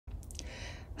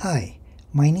Hi,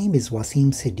 my name is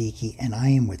Wasim Siddiqui and I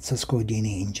am with Cisco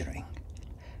DNA Engineering.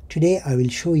 Today I will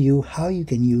show you how you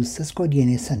can use Cisco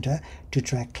DNA Center to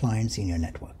track clients in your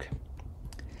network.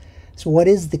 So what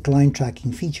is the client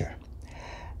tracking feature?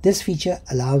 This feature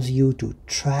allows you to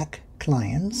track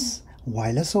clients,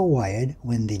 wireless or wired,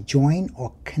 when they join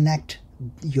or connect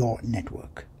your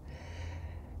network.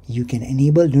 You can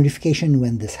enable notification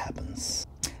when this happens.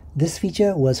 This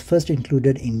feature was first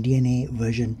included in DNA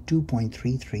version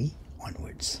 2.33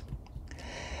 onwards.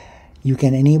 You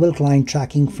can enable client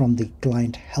tracking from the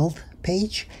client health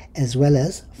page as well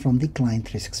as from the client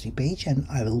 360 page, and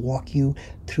I will walk you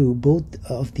through both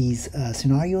of these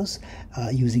scenarios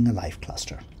using a live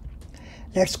cluster.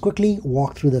 Let's quickly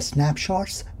walk through the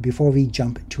snapshots before we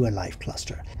jump to a live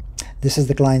cluster. This is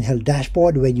the client health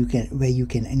dashboard where you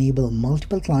can enable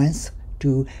multiple clients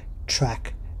to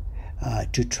track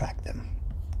them.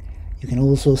 You can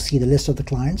also see the list of the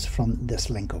clients from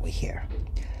this link over here.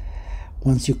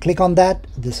 Once you click on that,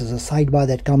 this is a sidebar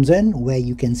that comes in where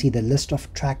you can see the list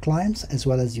of tracked clients as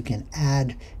well as you can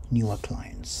add newer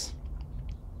clients.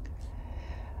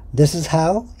 This is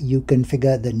how you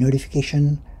configure the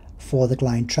notification for the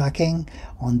client tracking.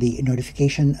 On the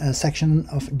notification section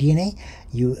of DNA,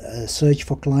 you search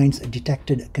for clients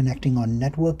detected connecting on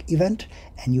network event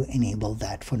and you enable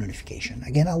that for notification.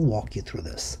 Again, I'll walk you through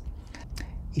this.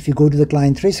 If you go to the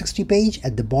client 360 page,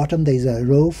 at the bottom there is a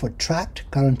row for tracked.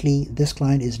 Currently this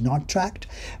client is not tracked.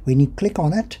 When you click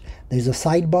on it, there's a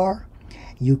sidebar.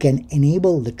 You can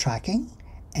enable the tracking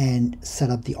and set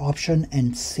up the option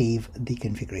and save the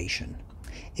configuration.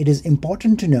 It is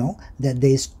important to know that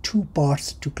there's two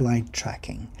parts to client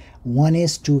tracking. One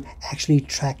is to actually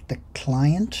track the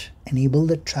client, enable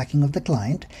the tracking of the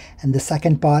client, and the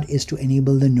second part is to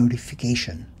enable the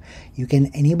notification. You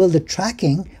can enable the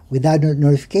tracking without a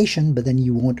notification, but then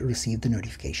you won't receive the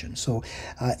notification. So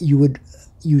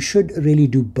you should really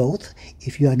do both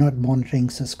if you are not monitoring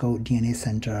Cisco DNA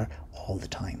Center all the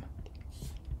time.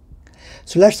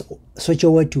 So let's switch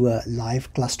over to a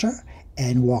live cluster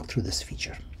and walk through this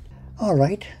feature. All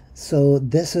right, so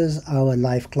this is our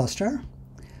live cluster,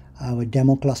 our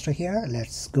demo cluster here.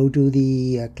 Let's go to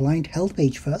the client health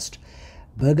page first.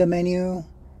 Burger menu,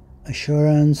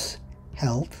 assurance,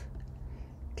 health.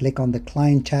 Click on the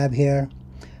client tab here.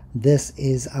 This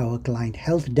is our client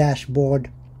health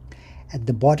dashboard. At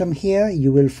the bottom here,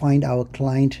 you will find our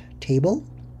client table.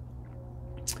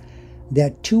 There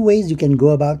are two ways you can go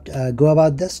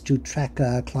about this to track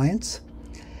clients.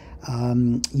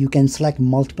 You can select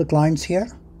multiple clients here,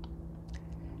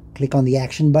 click on the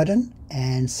action button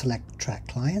and select track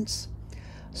clients.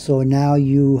 So now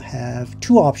you have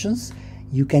two options.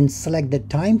 You can select the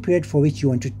time period for which you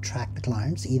want to track the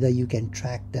clients. Either you can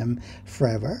track them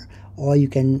forever or you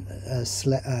can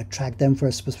track them for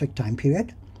a specific time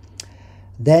period.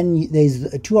 Then there's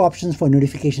two options for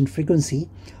notification frequency.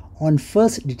 On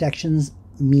first detections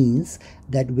means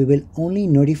that we will only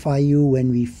notify you when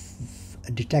we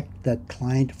detect the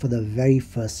client for the very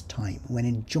first time, when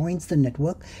it joins the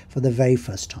network for the very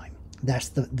first time. That's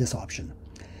this option.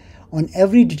 On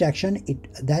every detection,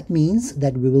 that means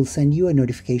that we will send you a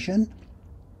notification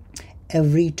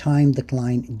every time the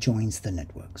client joins the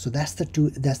network. So that's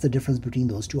the difference between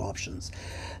those two options.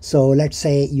 So let's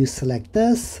say you select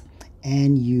this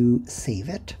and you save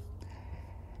it,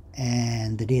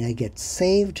 and the data gets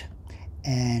saved,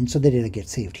 and so the data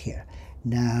gets saved here.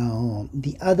 Now,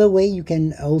 the other way you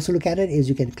can also look at it is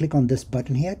you can click on this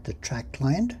button here, the track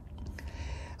client.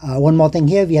 One more thing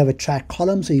here, we have a track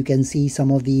column, so you can see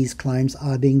some of these clients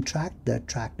are being tracked. The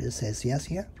track says yes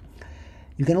here.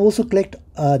 You can also click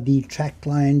the track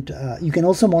client. You can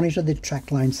also monitor the track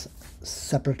clients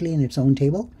separately in its own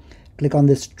table. Click on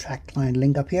this track client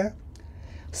link up here.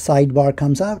 Sidebar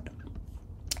comes out,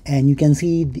 and you can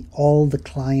see all the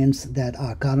clients that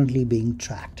are currently being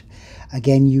tracked.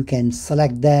 Again, you can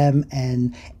select them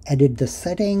and edit the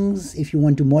settings. If you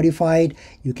want to modify it,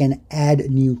 you can add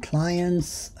new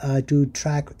clients to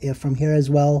track from here as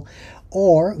well.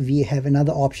 Or we have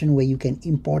another option where you can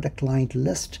import a client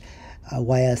list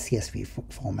via CSV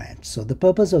format. So the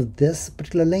purpose of this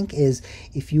particular link is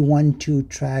if you want to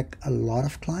track a lot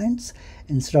of clients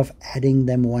instead of adding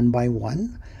them one by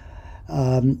one,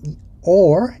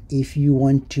 or if you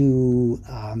want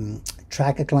to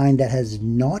track a client that has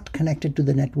not connected to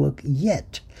the network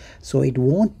yet, so it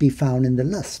won't be found in the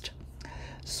list.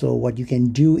 So what you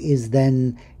can do is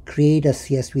then create a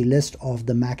CSV list of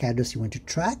the MAC address you want to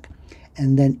track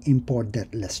and then import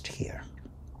that list here.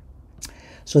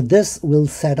 So this will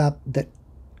set up the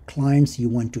clients you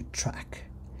want to track.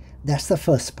 That's the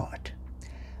first part.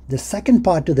 The second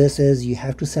part to this is you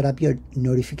have to set up your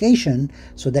notification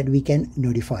so that we can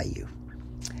notify you.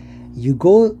 You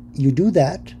do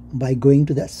that by going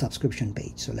to that subscription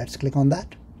page. So let's click on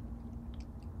that.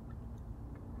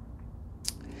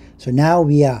 So now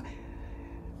we are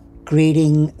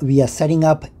setting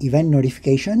up event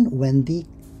notification when the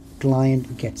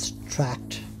client gets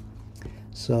tracked.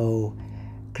 So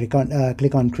click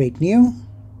on create new.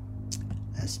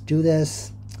 Let's do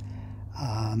this.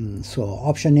 So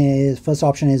first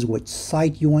option is which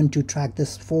site you want to track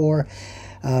this for.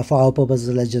 For our purposes,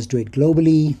 let's just do it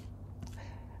globally.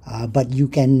 But you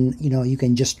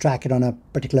can just track it on a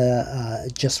particular,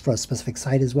 just for a specific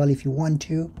site as well if you want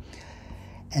to.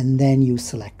 And then you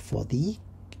select for the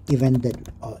event that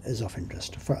is of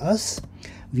interest. For us,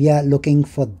 we are looking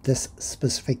for this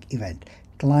specific event,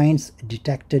 clients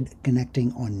detected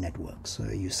connecting on network. So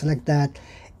you select that.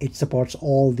 It supports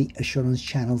all the assurance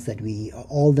channels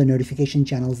all the notification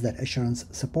channels that assurance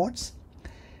supports.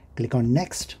 Click on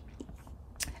next,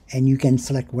 and you can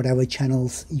select whatever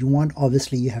channels you want.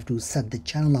 Obviously, you have to set the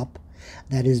channel up.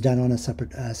 That is done on a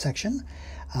separate section.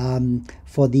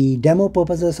 For the demo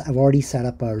purposes, I've already set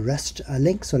up a REST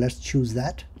link, so let's choose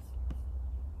that.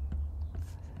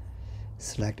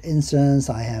 Select instance.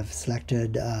 I have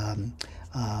selected a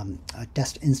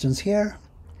test instance here.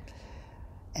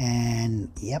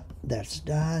 And yep, that's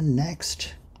done.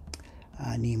 Next,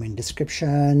 name and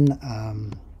description,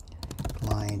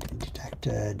 client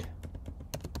detected,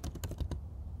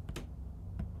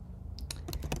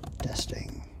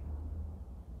 testing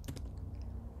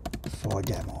for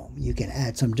demo. You can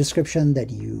add some description that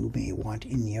you may want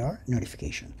in your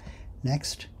notification.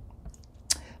 Next.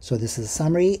 So this is a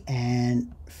summary,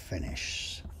 and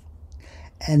finish.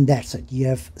 And that's it. You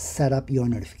have set up your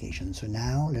notification. So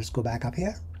now let's go back up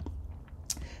here.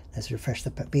 Let's refresh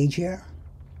the page here.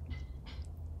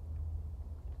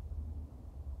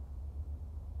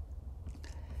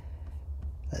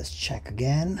 Let's check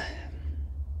again.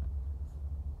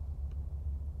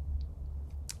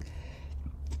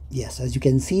 Yes, as you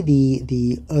can see,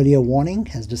 the earlier warning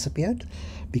has disappeared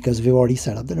because we've already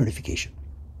set up the notification.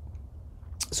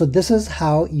 So this is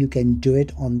how you can do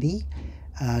it on the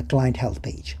client health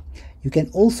page. You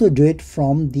can also do it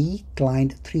from the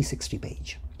client 360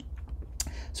 page.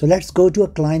 So let's go to a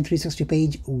client 360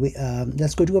 page.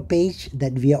 Let's go to a page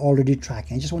that we are already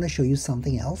tracking. I just want to show you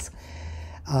something else.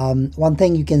 One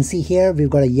thing you can see here, we've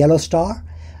got a yellow star.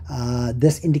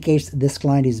 This indicates this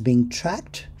client is being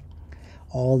tracked.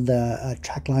 All the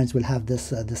track lines will have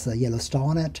this yellow star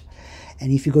on it.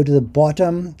 And if you go to the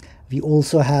bottom, we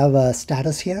also have a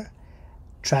status here.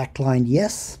 Track client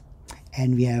yes.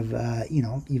 And we have,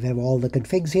 you have all the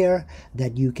configs here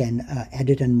that you can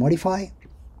edit and modify.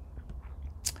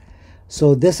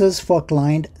 So this is for a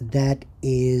client that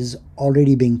is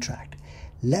already being tracked.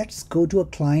 Let's go to a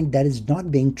client that is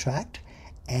not being tracked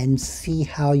and see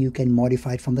how you can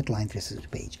modify it from the client 360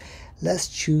 page. Let's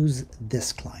choose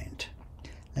this client.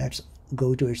 Let's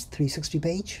go to its 360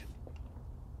 page.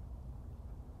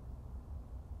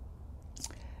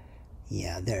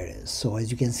 Yeah, there it is. So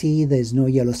as you can see, there's no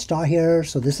yellow star here.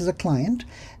 So this is a client.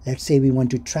 Let's say we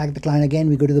want to track the client again.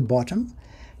 We go to the bottom.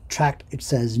 Tracked, it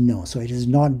says no. So it is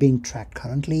not being tracked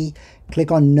currently.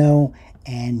 Click on no,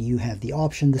 and you have the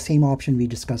option, the same option we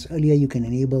discussed earlier. You can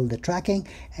enable the tracking,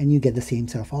 and you get the same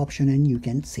set of option, and you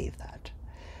can save that.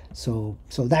 So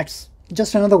that's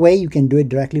just another way you can do it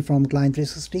directly from Client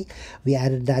 360. We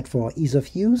added that for ease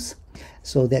of use.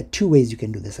 So there are two ways you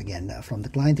can do this again, from the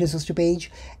Client 360 page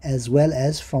as well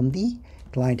as from the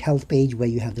Client Health page where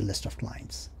you have the list of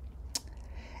clients.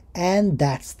 And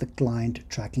that's the client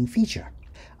tracking feature.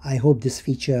 I hope this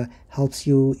feature helps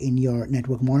you in your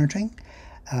network monitoring.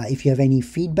 If you have any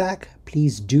feedback,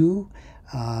 please do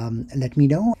let me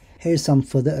know. Here's some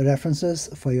further references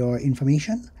for your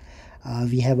information.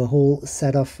 We have a whole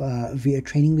set of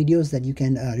training videos that you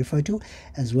can refer to,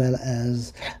 as well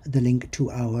as the link to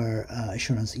our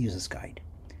Assurance Users Guide.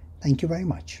 Thank you very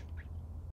much.